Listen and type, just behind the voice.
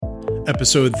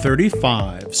Episode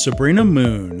 35, Sabrina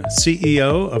Moon,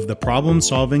 CEO of the Problem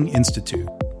Solving Institute.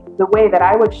 The way that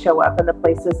I would show up in the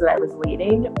places that I was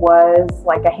leading was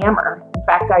like a hammer. In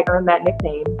fact, I earned that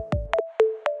nickname.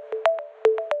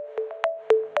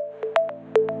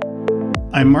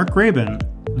 I'm Mark Graban.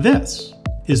 This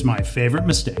is My Favorite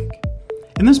Mistake.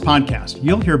 In this podcast,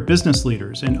 you'll hear business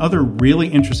leaders and other really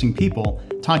interesting people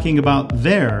talking about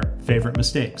their favorite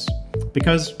mistakes.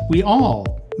 Because we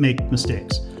all make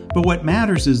mistakes. But what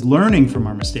matters is learning from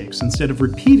our mistakes instead of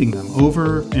repeating them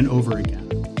over and over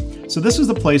again. So this is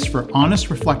the place for honest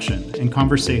reflection and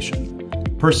conversation,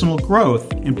 personal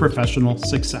growth, and professional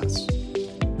success.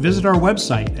 Visit our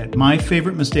website at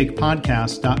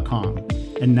myfavoritemistakepodcast.com.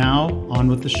 And now, on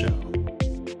with the show.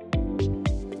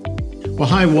 Well,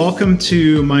 hi, welcome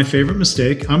to My Favorite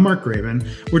Mistake. I'm Mark Graban.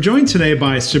 We're joined today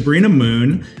by Sabrina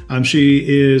Moon. She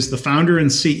is the founder and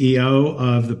CEO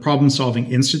of the Problem Solving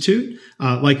Institute.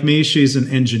 Like me, she's an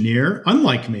engineer,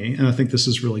 unlike me, and I think this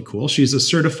is really cool. She's a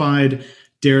certified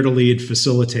Dare to Lead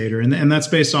facilitator, and that's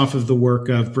based off of the work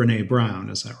of Brené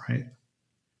Brown. Is that right?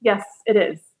 Yes, it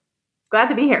is. Glad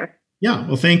to be here. Yeah,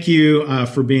 well, thank you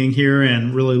for being here,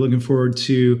 and really looking forward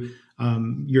to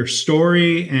your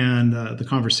story and the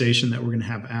conversation that we're going to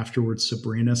have afterwards,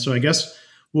 Sabrina. So I guess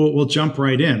we'll jump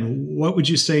right in. What would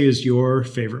you say is your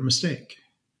favorite mistake?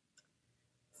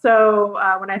 So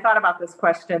when I thought about this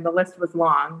question, the list was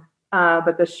long,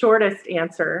 but the shortest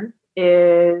answer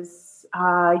is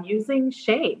using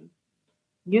shame.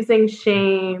 Using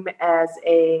shame as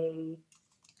a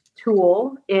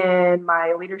tool in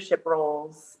my leadership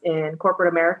roles in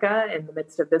corporate America in the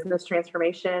midst of business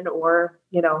transformation or,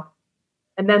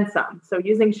 and then some. So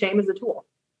using shame as a tool.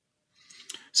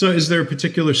 So is there a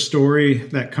particular story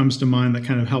that comes to mind that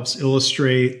kind of helps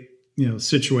illustrate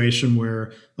situation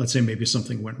where, let's say, maybe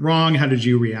something went wrong? How did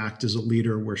you react as a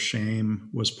leader where shame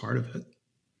was part of it?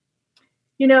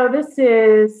 This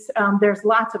is, there's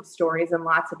lots of stories and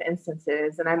lots of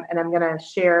instances. And I'm going to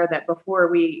share that before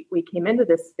we came into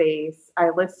this space, I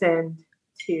listened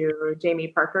to Jamie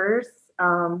Parker's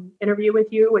interview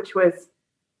with you, which was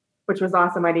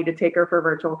awesome. I need to take her for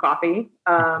virtual coffee.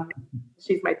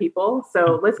 She's my people.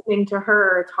 So listening to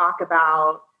her talk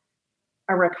about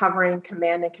a recovering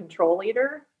command and control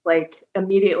leader, like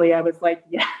immediately I was like,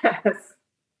 yes,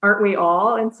 aren't we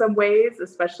all in some ways,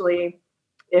 especially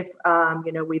if,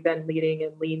 we've been leading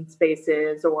in lean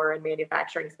spaces or in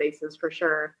manufacturing spaces for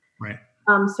sure. Right.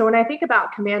 So when I think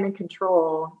about command and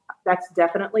control, that's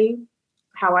definitely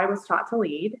how I was taught to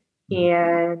lead.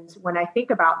 And when I think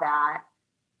about that,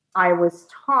 I was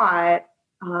taught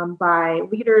by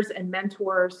leaders and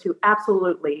mentors who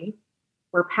absolutely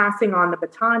were passing on the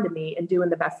baton to me and doing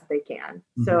the best that they can.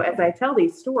 Mm-hmm. So as I tell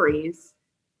these stories,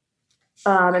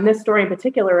 and this story in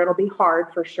particular, it'll be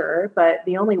hard for sure, but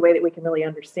the only way that we can really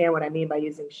understand what I mean by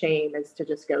using shame is to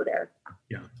just go there.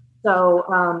 Yeah. So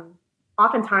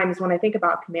oftentimes when I think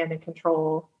about command and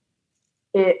control,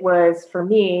 it was for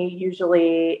me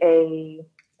usually an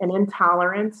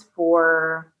intolerance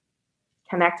for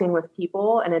connecting with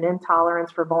people and an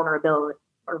intolerance for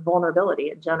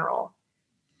vulnerability in general.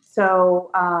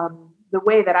 So the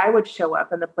way that I would show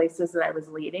up in the places that I was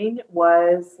leading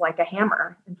was like a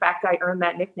hammer. In fact, I earned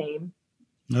that nickname,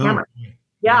 Hammer.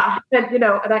 Yeah. And,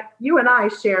 you and I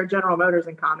share General Motors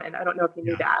in common. I don't know if you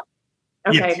knew that.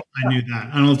 Okay. Yes, I knew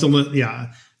that. I don't have to.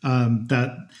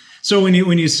 That. So when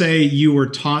you say you were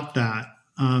taught that,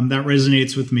 that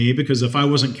resonates with me, because if I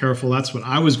wasn't careful, that's what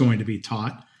I was going to be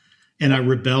taught. And I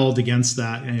rebelled against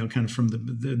that, kind of from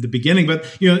the beginning.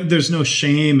 But, there's no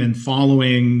shame in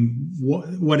following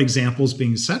what examples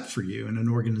being set for you in an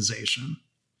organization.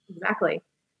 Exactly.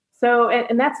 So,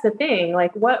 and that's the thing,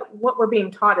 like what we're being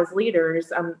taught as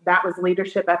leaders, that was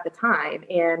leadership at the time.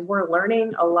 And we're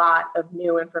learning a lot of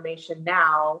new information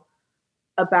now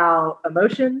about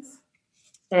emotions,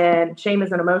 and shame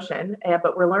is an emotion.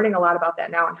 But we're learning a lot about that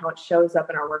now and how it shows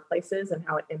up in our workplaces and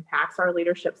how it impacts our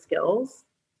leadership skills.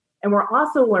 And we're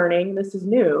also learning, this is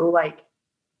new, like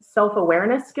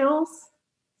self-awareness skills.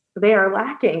 They are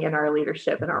lacking in our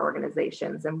leadership in our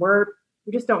organizations. And we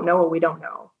just don't know what we don't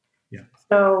know. Yeah.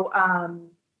 So,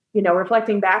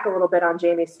 reflecting back a little bit on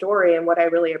Jamie's story, and what I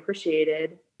really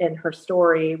appreciated in her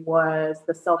story was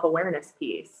the self-awareness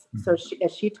piece. Mm-hmm. So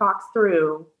as she talks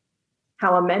through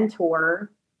how a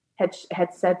mentor had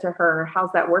said to her,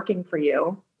 "How's that working for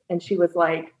you?" And she was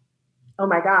like, oh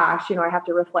my gosh, I have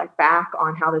to reflect back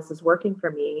on how this is working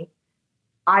for me.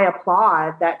 I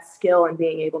applaud that skill in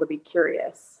being able to be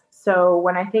curious. So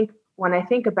when I think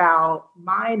about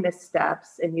my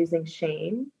missteps in using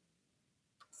shame,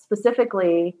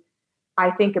 specifically,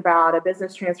 I think about a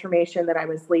business transformation that I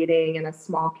was leading in a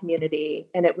small community,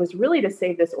 and it was really to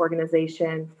save this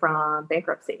organization from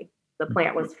bankruptcy. The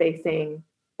plant was facing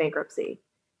bankruptcy.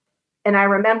 And I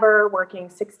remember working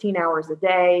 16 hours a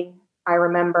day. I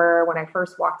remember when I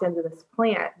first walked into this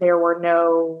plant, there were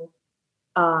no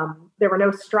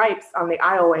stripes on the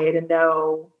aisleway to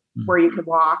know where you could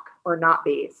walk or not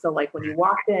be. So like when you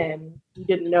walked in, you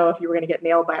didn't know if you were going to get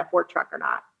nailed by a fork truck or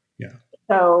not. Yeah.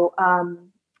 So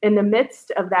in the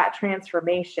midst of that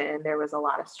transformation, there was a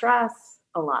lot of stress,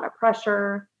 a lot of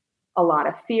pressure, a lot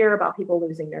of fear about people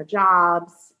losing their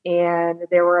jobs. And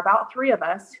there were about 3 of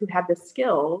us who had the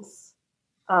skills,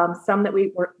 some that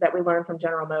we learned from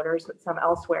General Motors, but some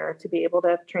elsewhere, to be able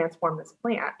to transform this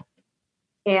plant.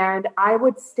 And I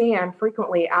would stand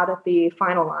frequently out at the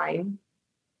final line,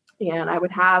 and I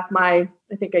would have I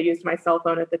think I used my cell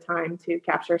phone at the time to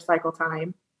capture cycle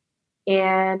time.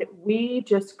 And we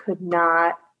just could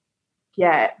not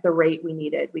get the rate we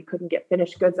needed. We couldn't get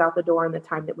finished goods out the door in the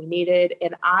time that we needed.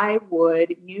 And I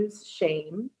would use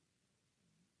shame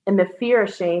and the fear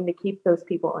of shame to keep those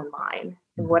people in line.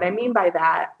 And what I mean by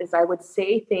that is I would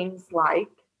say things like,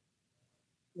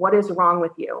 "What is wrong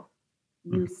with you?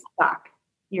 You suck.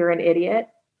 You're an idiot."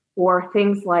 Or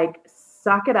things like,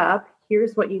 "Suck it up.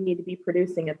 Here's what you need to be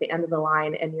producing at the end of the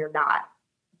line, and you're not.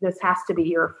 This has to be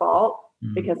your fault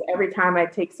because every time I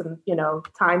take some,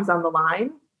 times on the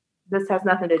line, this has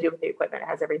nothing to do with the equipment. It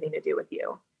has everything to do with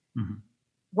you."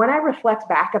 When I reflect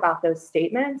back about those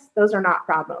statements, those are not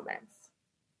proud moments.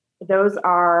 Those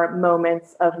are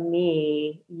moments of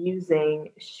me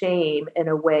using shame in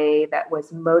a way that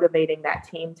was motivating that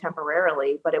team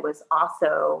temporarily, but it was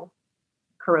also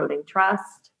corroding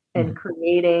trust and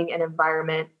creating an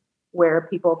environment where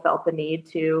people felt the need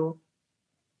to,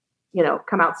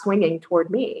 come out swinging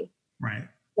toward me. Right.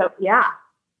 So, yeah.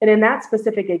 And in that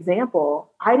specific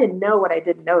example, I didn't know what I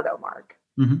didn't know, though, Mark.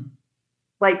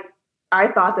 Like, I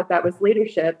thought that was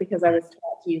leadership because I was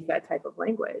taught to use that type of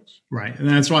language. Right. And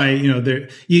that's why,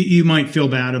 you might feel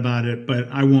bad about it, but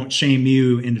I won't shame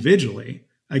you individually,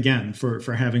 again,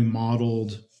 for having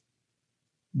modeled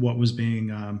what was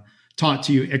being taught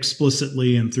to you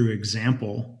explicitly and through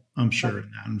example, I'm sure,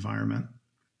 in that environment.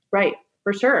 Right.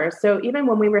 For sure. So even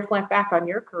when we reflect back on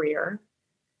your career,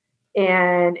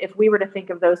 and if we were to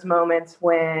think of those moments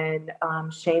when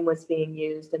shame was being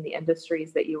used in the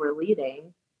industries that you were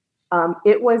leading,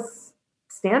 it was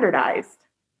standardized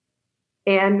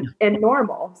and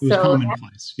normal. It was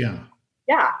commonplace. Yeah.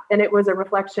 Yeah. And it was a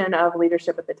reflection of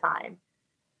leadership at the time.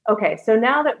 Okay. So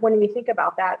now that when we think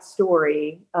about that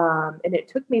story, and it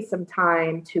took me some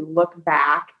time to look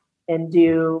back and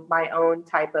do my own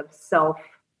type of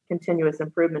continuous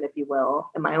improvement, if you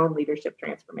will, and my own leadership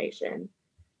transformation.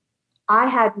 I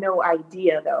had no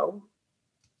idea, though,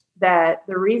 that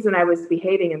the reason I was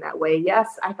behaving in that way,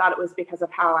 yes, I thought it was because of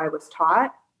how I was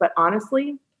taught, but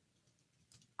honestly,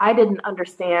 I didn't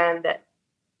understand that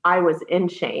I was in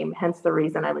shame, hence the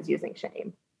reason I was using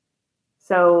shame.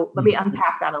 So let me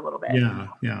unpack that a little bit.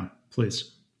 Yeah,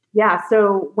 please. Yeah,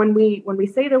 so when we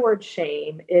say the word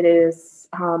shame, it is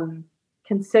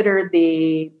considered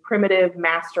the primitive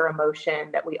master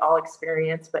emotion that we all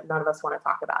experience, but none of us want to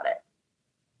talk about it.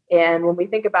 And when we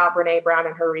think about Brene Brown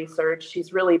and her research,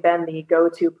 she's really been the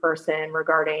go-to person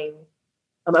regarding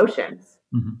emotions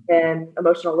and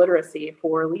emotional literacy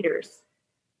for leaders.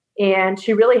 And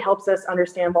she really helps us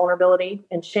understand vulnerability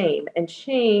and shame. And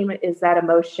shame is that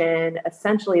emotion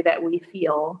essentially that we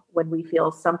feel when we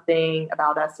feel something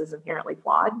about us is inherently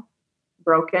flawed,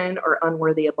 broken, or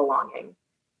unworthy of belonging.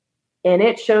 And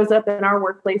it shows up in our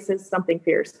workplaces, something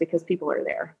fierce, because people are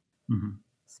there.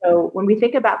 So when we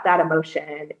think about that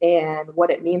emotion and what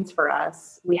it means for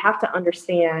us, we have to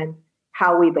understand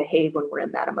how we behave when we're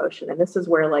in that emotion. And this is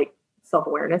where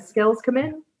self-awareness skills come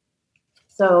in.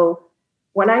 So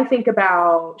when I think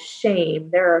about shame,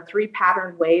 there are 3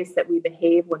 patterned ways that we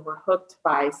behave when we're hooked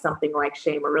by something like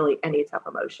shame or really any tough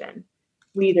emotion.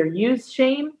 We either use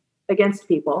shame against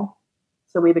people,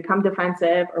 so we become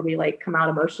defensive, or we come out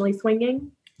emotionally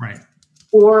swinging. Right.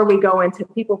 Or we go into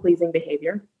people-pleasing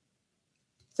behavior.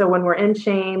 So when we're in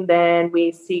shame, then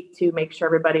we seek to make sure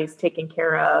everybody's taken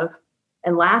care of.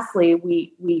 And lastly,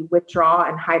 we withdraw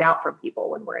and hide out from people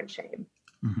when we're in shame.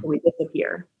 We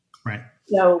disappear. Right.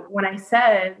 So when I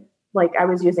said, I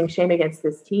was using shame against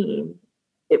this team,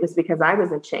 it was because I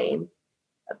was in shame.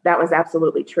 That was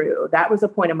absolutely true. That was a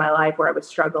point in my life where I was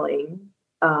struggling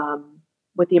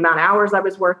with the amount of hours I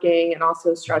was working and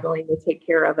also struggling to take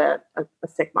care of a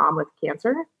sick mom with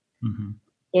cancer.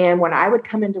 And when I would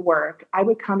come into work, I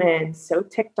would come in so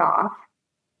ticked off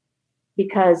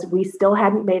because we still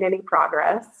hadn't made any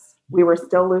progress. We were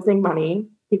still losing money.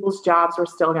 People's jobs were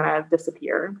still going to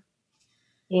disappear.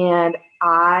 And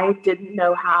I didn't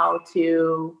know how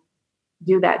to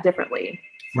do that differently.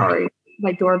 Sorry, right.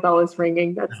 My doorbell is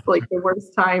ringing. That's like the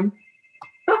worst time.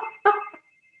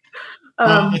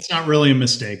 It's not really a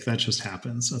mistake. That just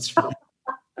happens. That's fine.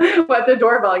 But the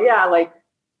doorbell, yeah, like,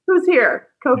 who's here?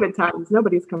 COVID times.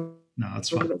 Nobody's coming. No, that's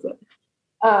fine. To visit.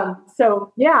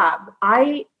 So yeah,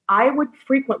 I would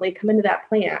frequently come into that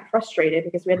plant frustrated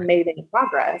because we hadn't made any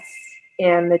progress,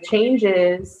 and the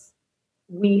changes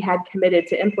we had committed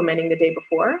to implementing the day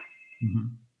before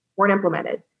weren't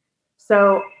implemented.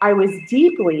 So I was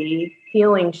deeply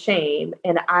feeling shame,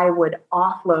 and I would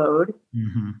offload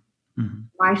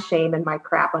my shame and my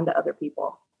crap onto other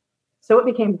people. So it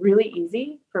became really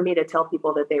easy for me to tell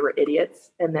people that they were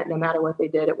idiots and that no matter what they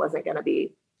did, it wasn't going to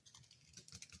be,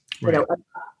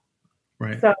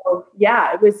 Right. So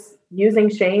yeah, it was using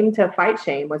shame to fight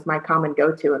shame was my common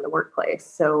go-to in the workplace.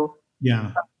 So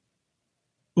yeah.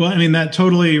 Well, I mean, that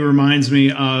totally reminds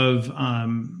me of,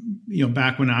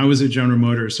 back when I was at General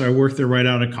Motors. So I worked there right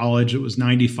out of college. It was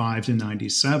 95 to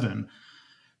 97.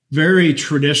 Very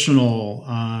traditional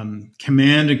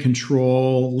command and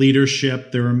control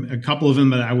leadership. There were a couple of them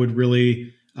that I would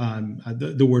really,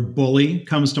 the word bully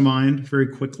comes to mind very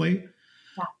quickly.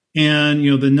 Yeah.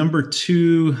 And, the number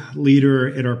 2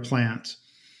 leader at our plant,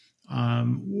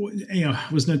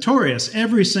 was notorious.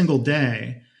 Every single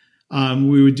day,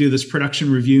 we would do this production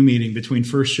review meeting between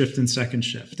first shift and second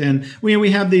shift. And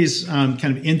we have these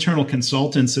kind of internal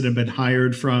consultants that have been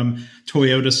hired from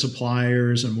Toyota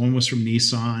suppliers, and one was from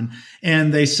Nissan.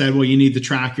 And they said, well, you need to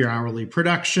track your hourly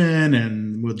production,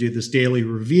 and we'll do this daily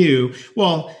review.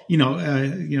 Well, you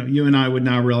and I would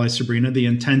now realize, Sabrina, the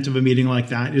intent of a meeting like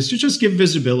that is to just give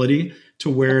visibility to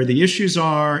where the issues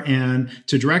are and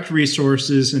to direct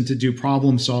resources and to do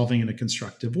problem solving in a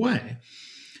constructive way.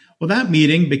 Well, that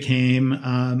meeting became,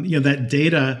 that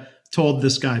data told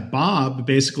this guy, Bob,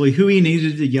 basically who he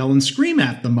needed to yell and scream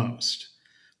at the most,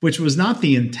 which was not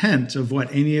the intent of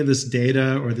what any of this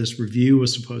data or this review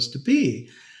was supposed to be.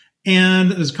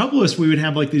 And as a couple of us, we would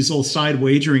have like these little side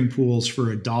wagering pools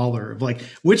for $1 of like,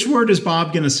 which word is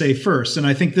Bob going to say first? And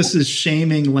I think this is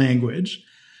shaming language.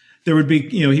 There would be,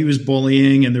 he was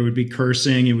bullying, and there would be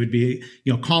cursing. It would be,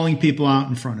 calling people out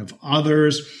in front of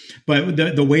others. But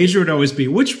the wager would always be,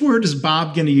 which word is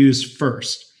Bob going to use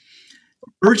first?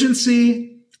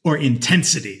 Urgency or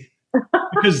intensity?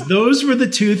 Because those were the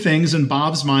 2 things in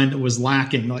Bob's mind that was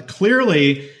lacking. Like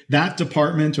clearly that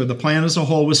department or the plant as a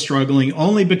whole was struggling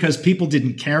only because people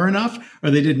didn't care enough or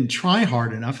they didn't try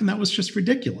hard enough. And that was just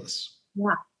ridiculous.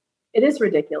 Yeah, it is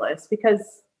ridiculous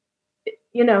because,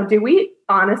 do we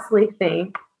honestly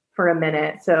think for a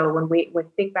minute? So when we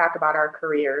think back about our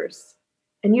careers,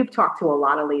 and you've talked to a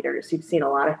lot of leaders, you've seen a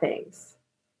lot of things.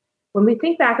 When we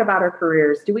think back about our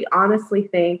careers, do we honestly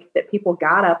think that people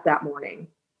got up that morning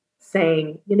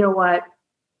saying, you know what,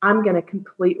 I'm going to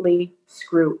completely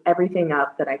screw everything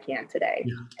up that I can today.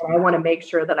 Yeah. And I want to make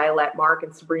sure that I let Mark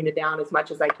and Sabrina down as much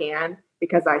as I can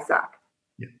because I suck.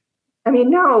 Yeah. I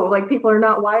mean, no, like people are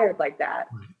not wired like that.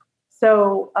 Right.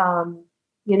 So,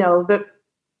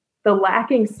 the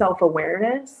lacking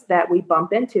self-awareness that we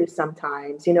bump into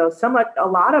sometimes, a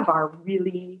lot of our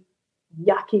really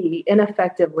yucky,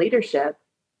 ineffective leadership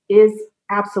is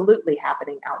absolutely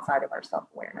happening outside of our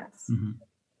self-awareness. Mm-hmm.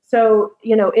 So,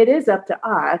 it is up to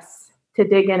us to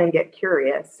dig in and get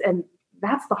curious. And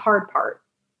that's the hard part.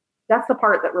 That's the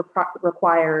part that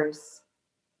requires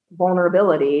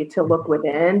vulnerability to look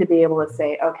within, to be able to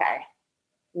say, okay,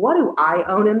 what do I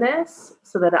own in this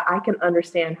so that I can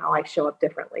understand how I show up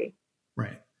differently?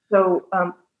 Right. So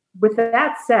with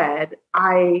that said,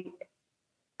 I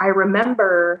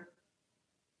remember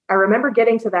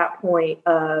getting to that point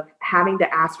of having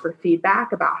to ask for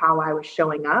feedback about how I was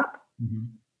showing up. Mm-hmm.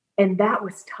 And that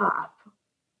was tough.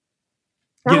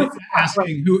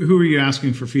 Asking, who are you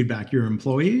asking for feedback? Your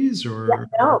employees or? Yeah,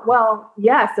 no, well,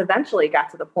 yes, eventually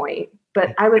got to the point,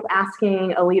 but I was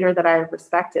asking a leader that I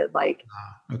respected, like,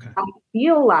 okay. I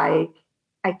feel like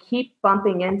I keep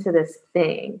bumping into this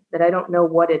thing that I don't know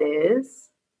what it is.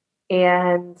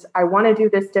 And I want to do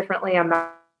this differently. I'm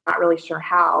not really sure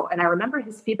how. And I remember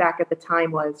his feedback at the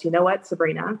time was, you know what,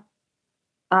 Sabrina,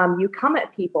 you come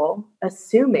at people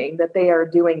assuming that they are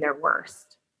doing their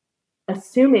worst,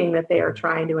 assuming that they are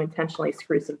trying to intentionally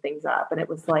screw some things up. And it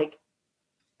was like,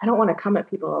 I don't want to come at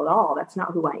people at all. That's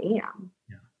not who I am.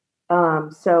 Yeah.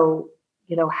 So,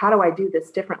 how do I do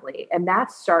this differently? And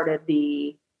that started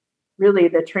the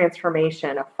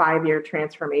transformation, a 5-year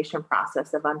transformation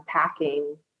process of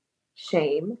unpacking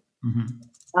shame,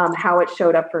 mm-hmm. How it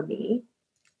showed up for me,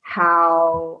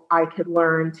 how I could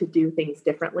learn to do things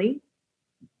differently.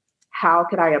 How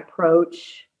could I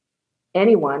approach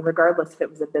anyone, regardless if it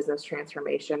was a business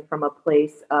transformation, from a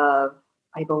place of,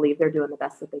 I believe they're doing the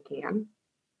best that they can,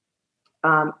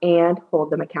 and hold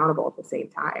them accountable at the same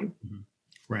time. Mm-hmm.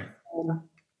 Right.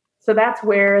 So that's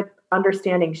where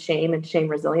understanding shame and shame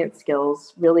resilience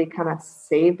skills really kind of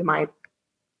saved my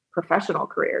professional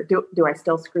career. Do I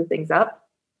still screw things up?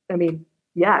 I mean,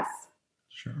 yes.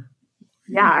 Sure.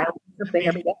 Yeah, I learn something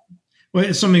every day. Well,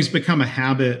 if something's become a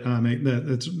habit,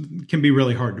 that can be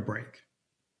really hard to break.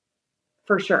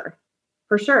 For sure.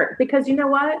 Because you know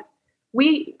what?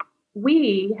 We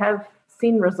have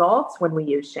seen results when we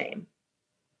use shame.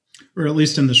 Or at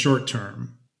least in the short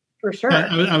term. For sure.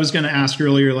 I was going to ask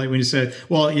earlier, like when you said,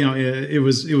 well, it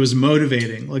was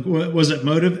motivating. Like, was it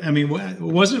I mean,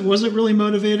 was it really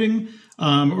motivating?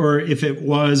 Or if it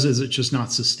was, is it just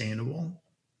not sustainable?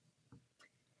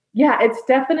 Yeah, it's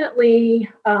definitely,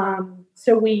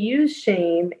 so we use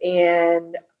shame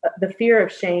and the fear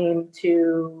of shame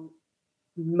to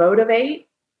motivate,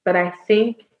 but I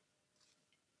think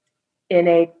in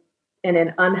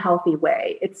an unhealthy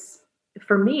way.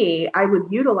 For me, I would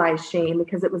utilize shame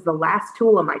because it was the last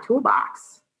tool in my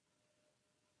toolbox.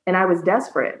 And I was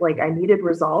desperate. Like, I needed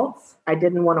results. I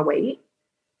didn't want to wait.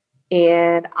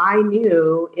 And I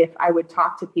knew if I would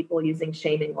talk to people using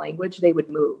shaming language, they would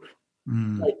move.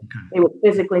 They would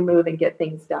physically move and get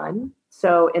things done.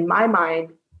 So in my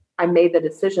mind, I made the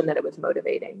decision that it was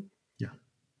motivating. Yeah.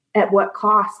 At what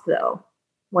cost, though?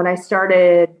 When I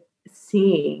started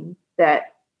seeing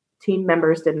that team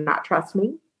members did not trust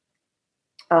me,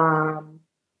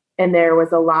 and there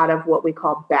was a lot of what we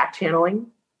call back channeling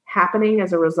happening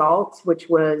as a result, which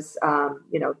was,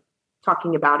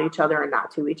 talking about each other and not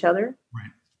to each other.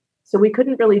 Right. So we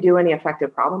couldn't really do any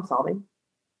effective problem solving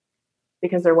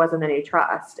because there wasn't any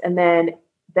trust. And then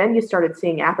you started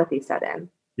seeing apathy set in,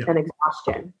 and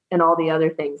exhaustion and all the other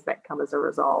things that come as a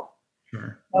result.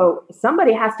 Sure. So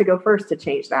somebody has to go first to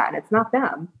change that, and it's not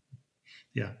them.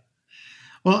 Yeah.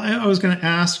 Well, I was going to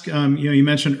ask, you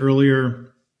mentioned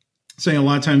earlier saying a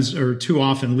lot of times or too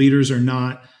often leaders are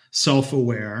not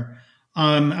self-aware.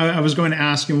 I was going to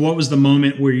ask you, what was the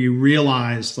moment where you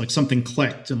realized like something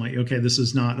clicked and like, okay, this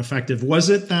is not effective? Was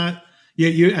it that?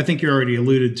 I think you already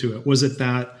alluded to it. Was it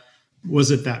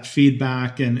that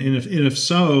feedback? And if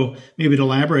so, maybe to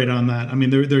elaborate on that. I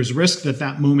mean, there's risk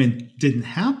that moment didn't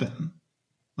happen.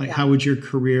 Like, how would your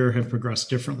career have progressed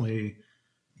differently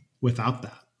without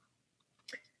that?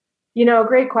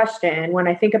 Great question. When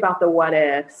I think about the what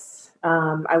ifs,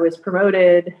 I was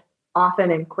promoted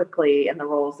often and quickly in the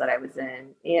roles that I was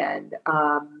in. And,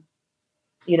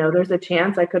 there's a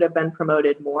chance I could have been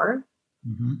promoted more,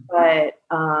 but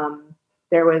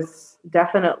there was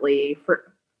definitely,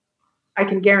 I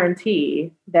can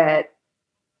guarantee that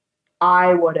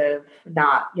I would have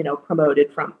not,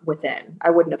 promoted from within. I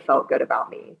wouldn't have felt good about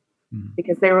me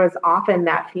because there was often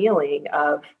that feeling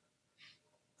of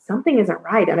something isn't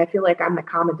right. And I feel like I'm the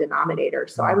common denominator.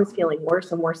 So I was feeling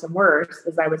worse and worse and worse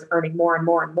as I was earning more and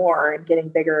more and more and getting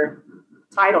bigger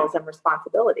titles and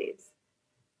responsibilities.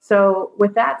 So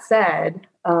with that said,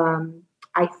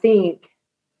 I think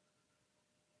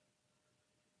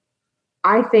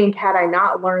had I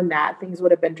not learned that, things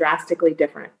would have been drastically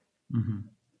different.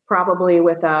 Probably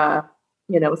with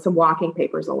some walking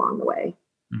papers along the way.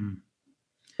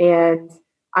 And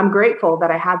I'm grateful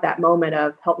that I had that moment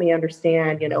of help me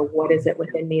understand, what is it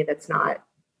within me that's not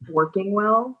working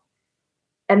well.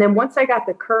 And then once I got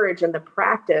the courage and the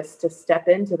practice to step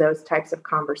into those types of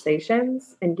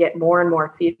conversations and get more and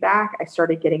more feedback, I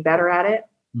started getting better at it.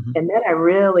 And then I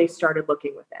really started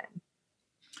looking within.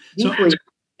 So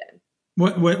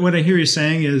what I hear you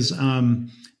saying is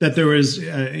that there was,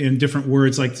 in different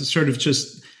words, like sort of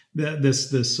just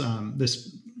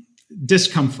this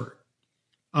discomfort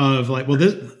of like, well,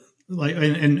 this, like,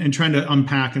 and trying to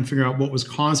unpack and figure out what was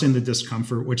causing the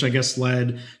discomfort, which I guess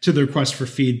led to the request for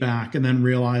feedback, and then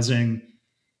realizing,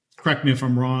 correct me if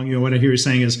I'm wrong, what I hear you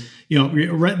saying is,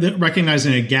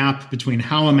 recognizing a gap between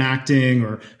how I'm acting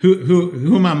or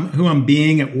who I'm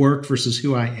being at work versus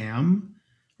who I am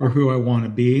or who I want to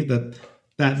be,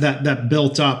 that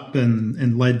built up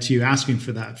and led to you asking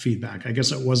for that feedback. I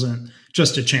guess it wasn't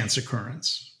just a chance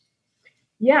occurrence.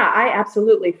 Yeah, I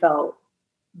absolutely felt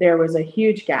there was a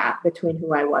huge gap between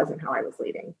who I was and how I was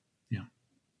leading. Yeah.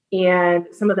 And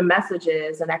some of the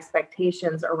messages and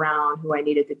expectations around who I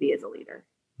needed to be as a leader.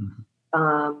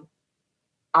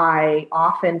 I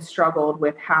often struggled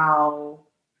with how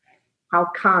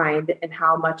kind and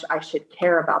how much I should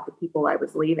care about the people I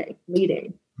was leading.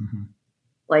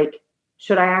 Like,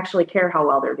 should I actually care how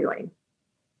well they're doing?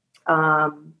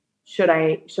 should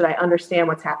I understand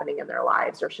what's happening in their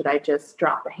lives, or should I just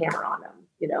drop the hammer on them?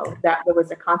 That there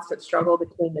was a constant struggle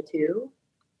between the two.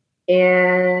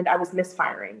 And I was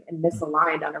misfiring and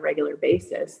misaligned on a regular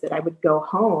basis, that I would go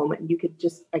home and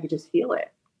I could just feel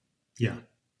it. Yeah.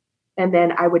 And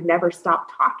then I would never stop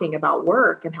talking about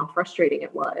work and how frustrating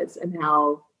it was and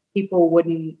how people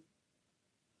wouldn't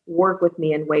work with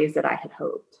me in ways that I had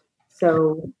hoped.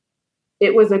 So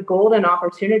it was a golden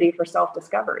opportunity for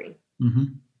self-discovery. Mm-hmm.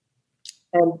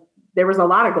 And there was a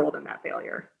lot of gold in that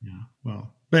failure. Yeah.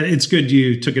 Well, but it's good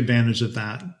you took advantage of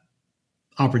that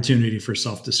opportunity for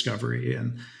self-discovery.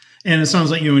 And it sounds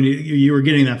like when you were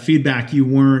getting that feedback, you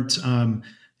weren't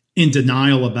in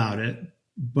denial about it,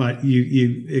 but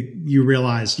you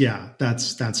realized,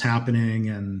 that's happening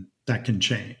and that can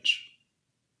change.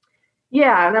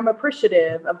 Yeah. And I'm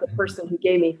appreciative of the person who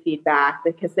gave me feedback,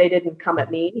 because they didn't come at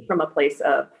me from a place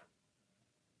of,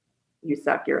 you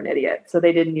suck, you're an idiot. So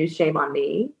they didn't use shame on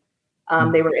me.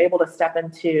 They were able to step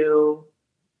into,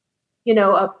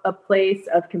 a place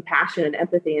of compassion and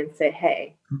empathy and say,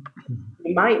 hey,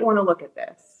 you might want to look at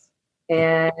this,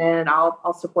 and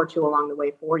I'll support you along the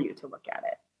way for you to look at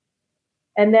it.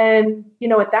 And then,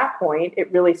 at that point,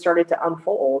 it really started to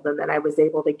unfold. And then I was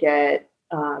able to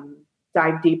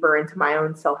dive deeper into my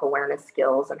own self-awareness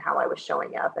skills and how I was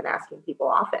showing up, and asking people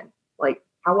often, like,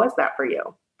 how was that for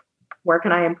you? Where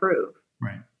can I improve?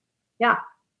 Right. Yeah.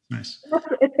 Nice.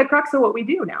 It's the crux of what we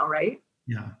do now, right?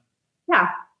 Yeah. Yeah.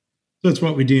 So that's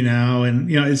what we do now. And,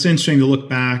 it's interesting to look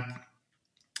back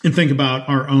and think about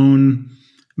our own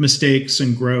mistakes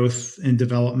and growth and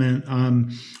development. I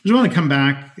just want to come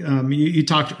back. You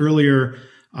talked earlier,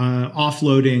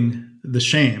 offloading the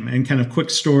shame, and kind of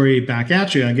quick story back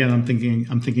at you. Again, I'm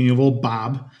thinking of old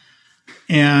Bob,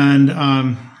 and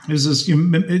there's this,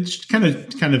 it's kind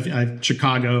of a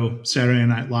Chicago Saturday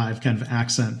Night Live kind of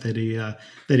accent that he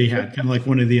had, kind of like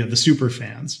one of the super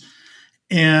fans.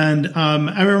 And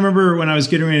I remember when I was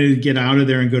getting ready to get out of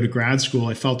there and go to grad school,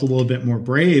 I felt a little bit more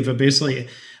brave. But basically,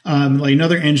 like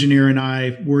another engineer and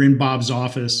I were in Bob's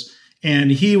office,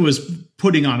 and he was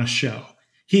putting on a show.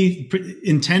 He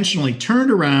intentionally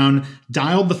turned around,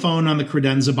 dialed the phone on the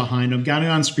credenza behind him, got it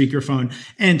on speakerphone,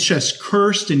 and just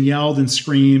cursed and yelled and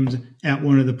screamed at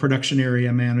one of the production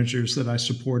area managers that I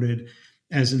supported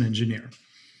as an engineer.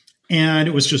 And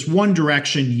it was just one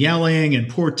direction yelling, and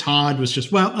poor Todd was just,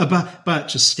 but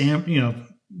just stamp,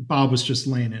 Bob was just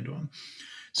laying into him.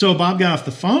 So Bob got off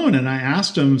the phone, and I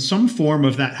asked him some form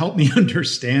of that help me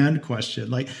understand question,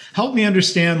 like help me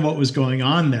understand what was going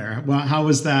on there. Well, how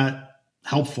was that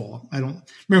helpful? I don't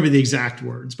remember the exact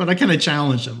words, but I kind of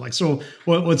challenged him, like, so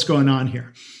what's going on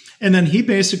here? And then he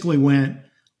basically went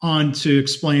on to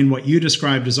explain what you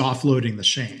described as offloading the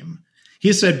shame.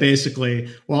 He said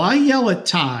basically, well, I yell at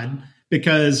Todd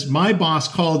because my boss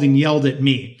called and yelled at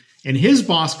me, and his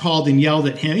boss called and yelled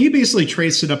at him. He basically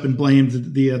traced it up and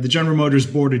blamed the General Motors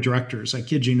board of directors. I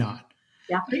kid you not.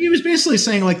 Yeah. He was basically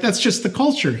saying, like, that's just the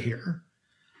culture here.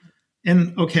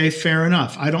 And okay, fair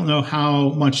enough. I don't know how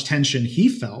much tension he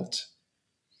felt,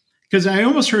 because I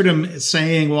almost heard him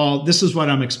saying, well, this is what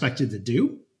I'm expected to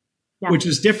do, which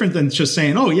is different than just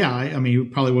saying, oh yeah. I mean, he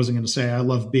probably wasn't going to say, I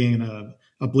love being a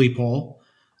bleep hole,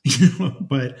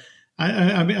 but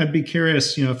I'd be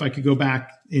curious, if I could go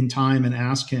back in time and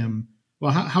ask him,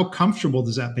 well, how comfortable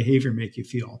does that behavior make you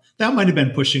feel? That might have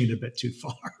been pushing it a bit too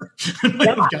far. I might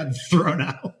have gotten thrown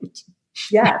out.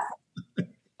 Yes.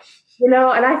 And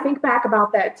I think back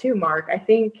about that too, Mark. I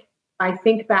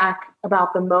think back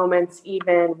about the moments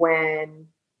even when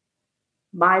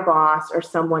my boss or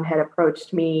someone had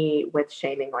approached me with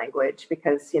shaming language,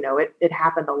 because, it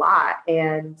happened a lot.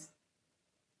 And,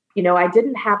 I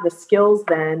didn't have the skills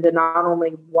then to not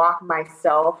only walk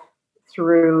myself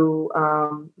through,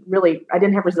 I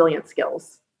didn't have resilient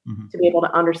skills to be able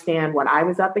to understand what I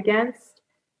was up against,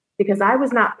 because I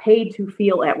was not paid to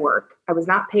feel at work. I was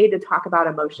not paid to talk about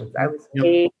emotions. I was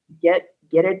paid to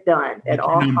get it done at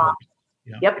all costs.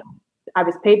 Yep. I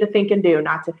was paid to think and do,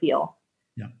 not to feel.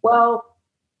 Yeah. Well,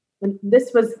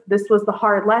 this was the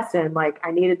hard lesson. Like,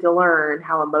 I needed to learn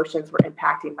how emotions were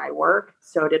impacting my work.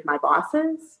 So did my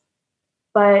bosses.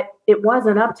 But it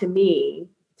wasn't up to me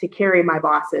to carry my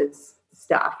boss's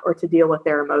stuff or to deal with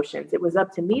their emotions. It was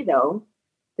up to me, though,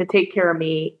 to take care of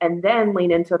me and then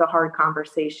lean into the hard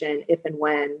conversation if and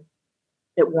when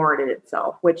it warranted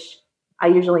itself, which I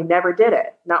usually never did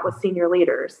it, not with senior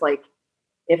leaders. Like,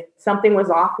 if something was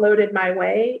offloaded my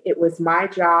way, it was my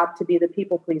job to be the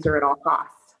people pleaser at all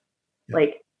costs. Yeah.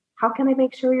 Like, how can I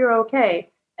make sure you're okay?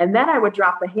 And then I would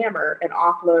drop the hammer and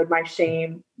offload my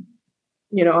shame,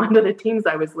 onto the teams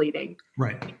I was leading.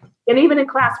 Right. And even in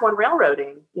class 1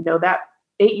 railroading, that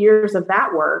 8 years of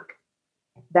that work,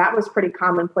 that was pretty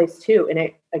commonplace too. And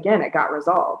it got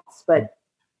results. But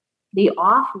the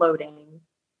offloading,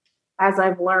 as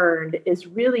I've learned, is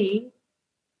really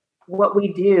what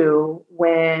we do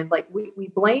when we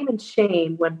blame and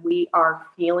shame when we are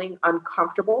feeling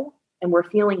uncomfortable and we're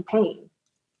feeling pain.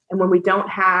 And when we don't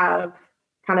have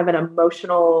kind of an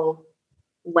emotional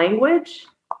language,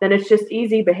 then it's just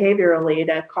easy behaviorally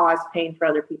to cause pain for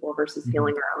other people versus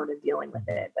healing our own and dealing with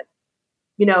it. But,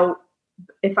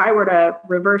 if I were to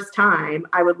reverse time,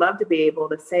 I would love to be able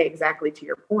to say exactly to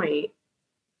your point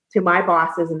to my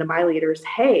bosses and to my leaders,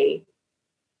 hey,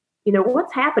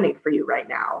 what's happening for you right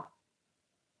now?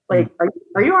 Like,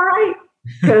 are you all right?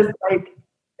 Because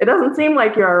it doesn't seem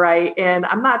like you're all right. And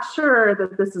I'm not sure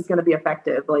that this is going to be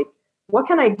effective. Like, what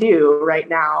can I do right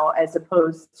now as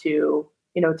opposed to,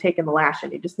 taking the lash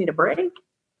and you just need a break?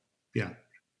 Yeah.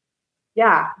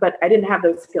 Yeah. But I didn't have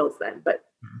those skills then. But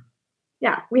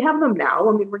yeah, we have them now.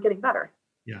 I mean, we're getting better.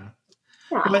 Yeah.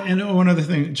 Yeah. Well, and one other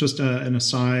thing, just an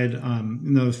aside,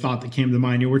 another thought that came to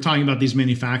mind, we're talking about these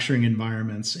manufacturing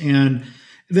environments, and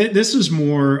this is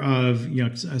more of,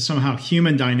 somehow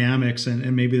human dynamics.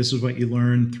 And maybe this is what you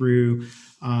learn through,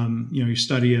 your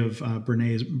study of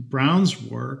Brene Brown's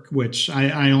work, which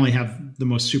I only have the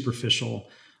most superficial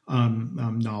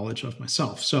knowledge of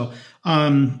myself. So,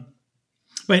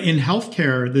 but in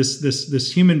healthcare,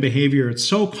 this human behavior, it's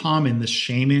so common, this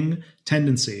shaming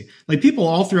tendency. Like people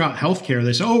all throughout healthcare,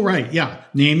 they say, oh, right, yeah,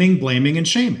 naming, blaming, and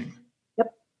shaming.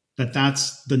 Yep.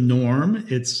 That's the norm.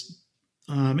 It's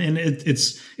and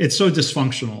it's so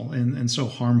dysfunctional and so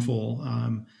harmful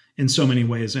in so many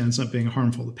ways. It ends up being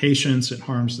harmful to patients. It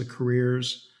harms the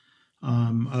careers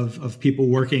of people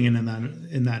working in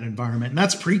that environment. And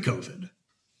that's pre-COVID.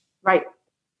 Right.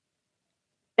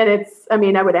 And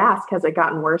I would ask, has it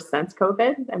gotten worse since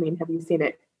COVID? I mean, have you seen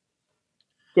it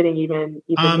getting even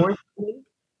more?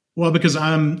 Well, because I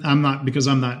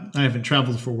haven't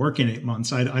traveled for work in 8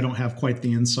 months. I don't have quite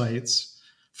the insights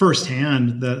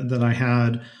firsthand that I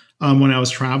had when I was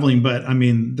traveling. But I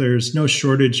mean, there's no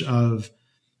shortage of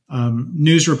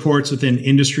news reports within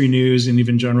industry news and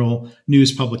even general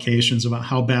news publications about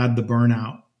how bad the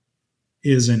burnout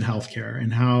is in healthcare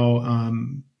and how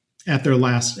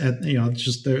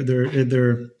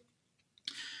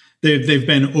they've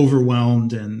been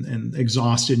overwhelmed and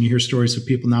exhausted. And you hear stories of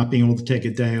people not being able to take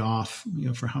a day off,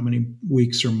 for how many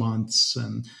weeks or months,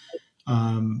 and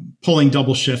pulling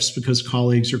double shifts because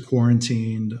colleagues are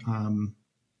quarantined.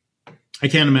 I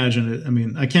can't imagine it. I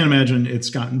mean, I can't imagine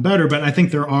it's gotten better, but I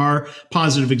think there are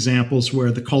positive examples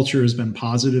where the culture has been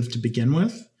positive to begin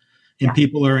with, and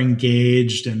people are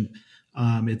engaged, and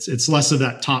it's less of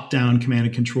that top-down command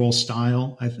and control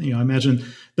style. I imagine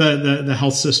the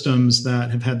health systems that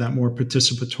have had that more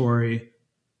participatory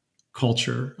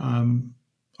culture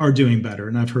are doing better,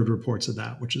 and I've heard reports of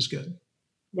that, which is good.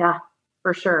 Yeah,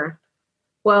 for sure.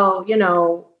 Well,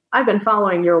 I've been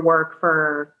following your work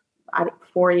for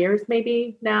 4 years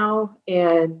maybe now,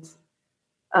 and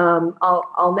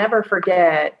I'll never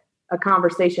forget a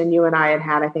conversation you and I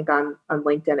had I think on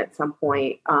LinkedIn at some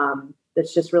point.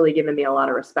 That's just really given me a lot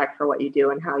of respect for what you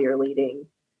do and how you're leading.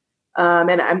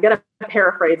 And I'm going to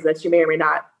paraphrase this. You may or may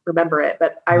not remember it,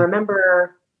 but I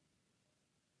remember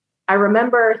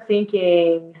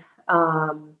thinking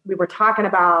we were talking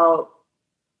about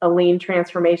a lean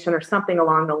transformation or something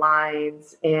along the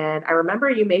lines. And I remember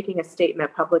you making a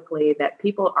statement publicly that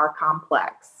people are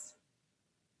complex,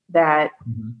 that,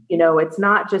 it's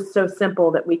not just so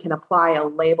simple that we can apply a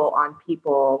label on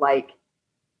people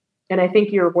and I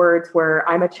think your words were,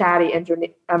 I'm a chatty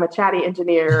engineer,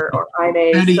 or I'm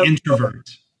a chatty introvert.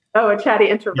 Oh, a chatty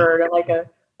introvert, or like a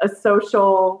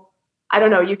social, I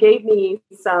don't know. You gave me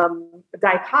some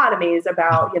dichotomies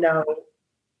about,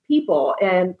 people.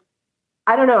 And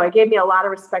I don't know, it gave me a lot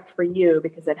of respect for you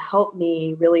because it helped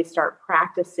me really start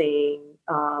practicing,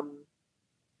 a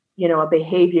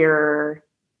behavior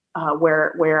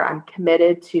where I'm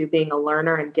committed to being a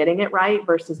learner and getting it right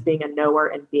versus being a knower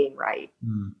and being right.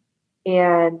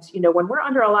 And, when we're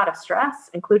under a lot of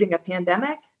stress, including a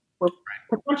pandemic, we're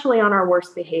potentially on our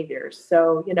worst behaviors.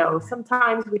 So,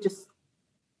 sometimes we just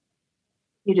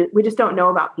don't know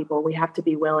about people. We have to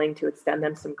be willing to extend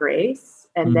them some grace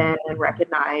and then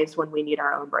recognize when we need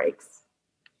our own breaks.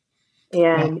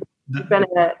 And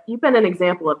you've been an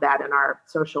example of that in our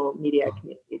social media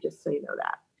community, just so you know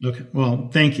that. Okay. Well,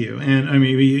 thank you. And I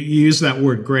mean, you use that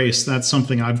word grace. That's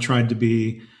something I've tried to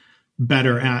be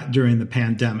better at during the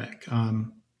pandemic.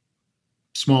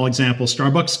 Small example,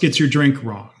 Starbucks gets your drink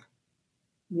wrong.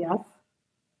 Yes.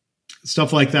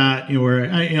 Stuff like that, where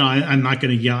I'm not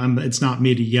going to yell. It's not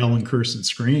me to yell and curse and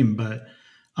scream, but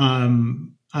It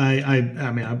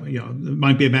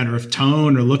might be a matter of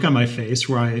tone or look on my face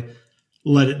where I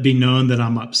let it be known that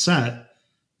I'm upset.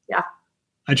 Yeah.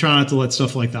 I try not to let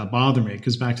stuff like that bother me,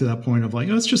 because back to that point of like,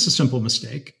 oh, it's just a simple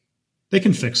mistake. They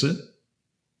can fix it.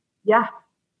 Yeah.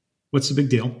 What's the big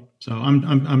deal? So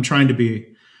I'm trying to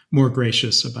be more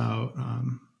gracious about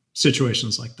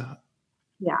situations like that.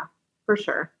 Yeah, for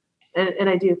sure. And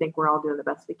I do think we're all doing the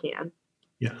best we can.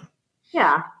 Yeah.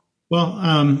 Yeah.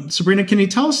 Well, Sabrina, can you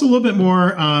tell us a little bit more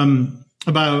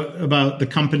about the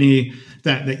company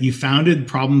that you founded,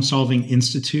 Problem Solving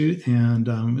Institute, and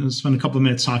we'll spend a couple of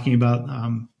minutes talking about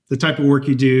the type of work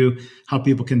you do, how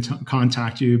people can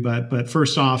contact you. But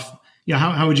first off,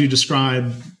 how would you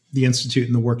describe the Institute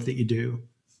and the work that you do?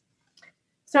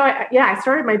 So I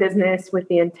started my business with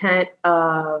the intent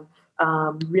of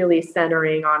really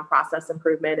centering on process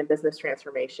improvement and business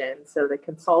transformation. So the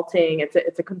consulting, it's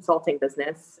a consulting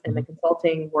business, and the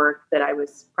consulting work that I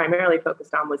was primarily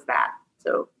focused on was that.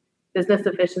 So business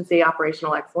efficiency,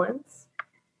 operational excellence.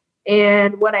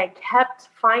 And what I kept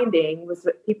finding was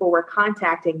that people were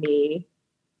contacting me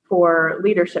for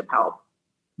leadership help.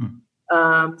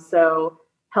 So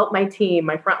help my team,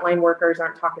 my frontline workers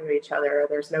aren't talking to each other.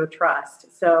 There's no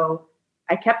trust. So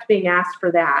I kept being asked for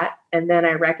that. And then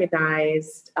I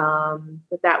recognized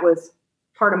that was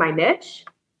part of my niche.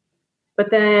 But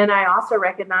then I also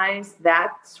recognized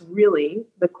that's really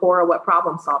the core of what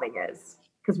problem solving is,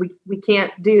 because we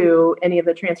can't do any of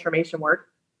the transformation work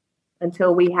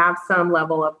until we have some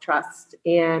level of trust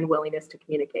and willingness to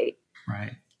communicate.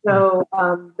 Right. So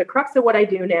the crux of what I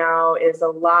do now is a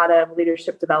lot of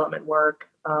leadership development work,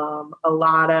 a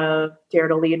lot of Dare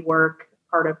to Lead work,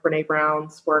 part of Brene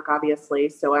Brown's work, obviously.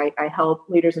 So I help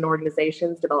leaders and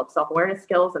organizations develop self-awareness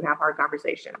skills and have hard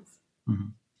conversations. Mm-hmm.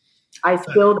 I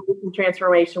still do some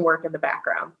transformation work in the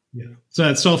background. Yeah. So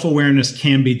that self-awareness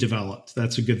can be developed.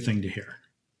 That's a good thing to hear.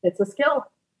 It's a skill.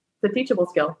 It's a teachable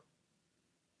skill.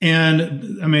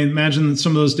 And I mean, imagine that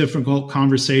some of those difficult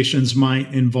conversations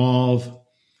might involve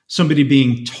somebody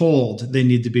being told they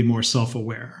need to be more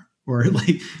self-aware, or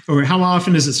how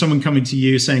often is it someone coming to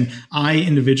you saying, I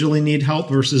individually need help,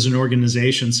 versus an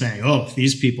organization saying, oh,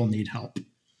 these people need help?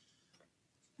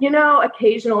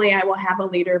 Occasionally I will have a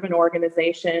leader of an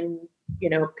organization,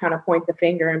 kind of point the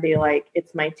finger and be like,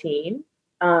 it's my team.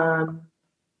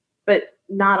 But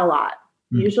not a lot.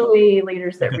 Mm-hmm. Usually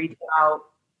leaders that reach out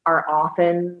are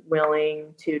often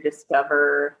willing to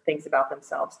discover things about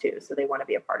themselves too. So they want to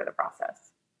be a part of the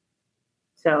process.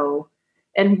 So,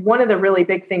 and one of the really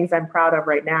big things I'm proud of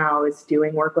right now is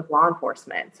doing work with law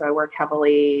enforcement. So I work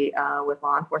heavily with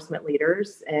law enforcement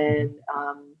leaders, and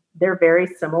they're very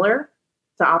similar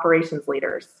to operations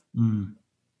leaders.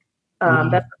 That's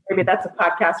a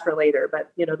podcast for later,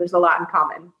 but there's a lot in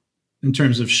common. In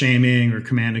terms of shaming or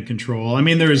command and control, I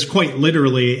mean, there is quite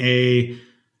literally a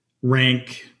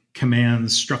rank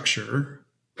command structure.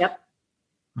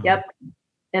 Yep.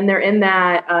 And they're in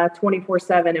that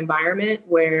 24/7 environment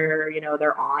where,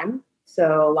 they're on.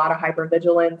 So a lot of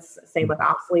hypervigilance, same with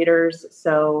ops leaders.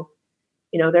 So,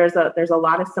 there's a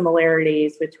lot of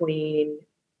similarities between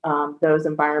those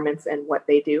environments and what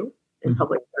they do in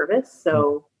public service.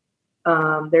 So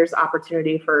there's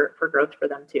opportunity for growth for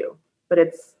them too. But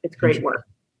it's great work.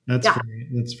 That's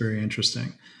very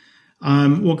interesting.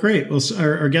 Well, great. Well,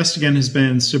 our guest again has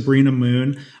been Sabrina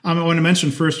Moon. I want to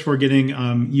mention first, before getting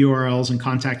URLs and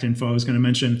contact info, I was going to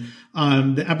mention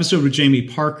the episode with Jamie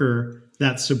Parker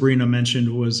that Sabrina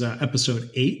mentioned was episode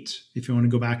 8. If you want to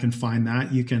go back and find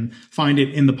that, you can find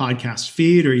it in the podcast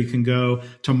feed, or you can go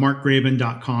to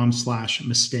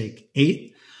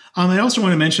markgraban.com/mistake8. I also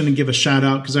want to mention and give a shout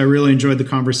out, because I really enjoyed the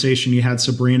conversation you had,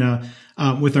 Sabrina,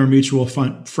 with our mutual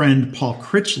friend, Paul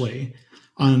Critchley,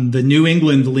 on the New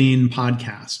England Lean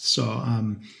podcast. So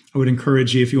I would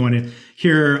encourage you, if you want to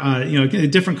hear, a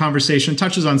different conversation,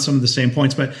 touches on some of the same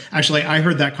points. But actually, I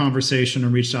heard that conversation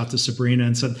and reached out to Sabrina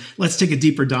and said, let's take a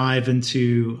deeper dive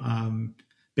into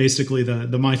basically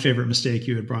the My Favorite Mistake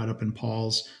you had brought up in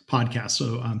Paul's podcast.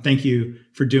 So thank you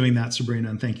for doing that, Sabrina,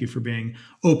 and thank you for being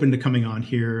open to coming on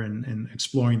here and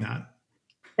exploring that.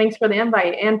 Thanks for the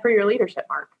invite and for your leadership,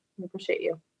 Mark. I appreciate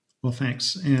you. Well,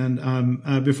 thanks. And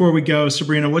before we go,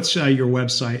 Sabrina, what's your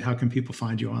website? How can people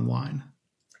find you online?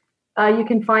 You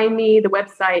can find me. The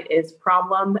website is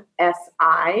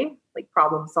ProblemSI, like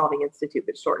Problem Solving Institute,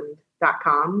 but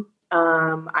shortened.com.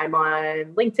 I'm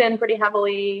on LinkedIn pretty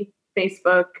heavily.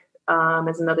 Facebook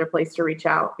is another place to reach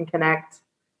out and connect.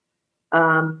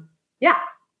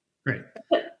 Great.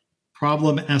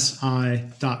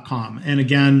 ProblemSI.com. And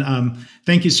again,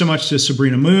 thank you so much to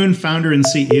Sabrina Moon, founder and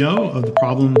CEO of the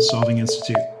Problem Solving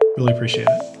Institute. Really appreciate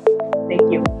it.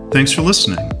 Thank you. Thanks for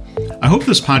listening. I hope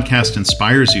this podcast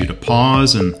inspires you to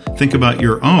pause and think about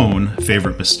your own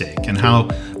favorite mistake and how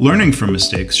learning from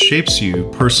mistakes shapes you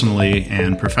personally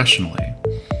and professionally.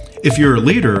 If you're a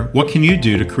leader, what can you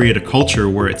do to create a culture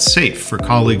where it's safe for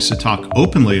colleagues to talk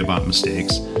openly about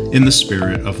mistakes in the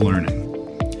spirit of learning?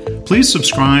 Please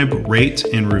subscribe, rate,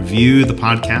 and review the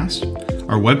podcast.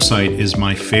 Our website is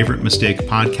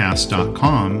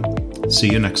myfavoritemistakepodcast.com.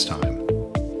 See you next time.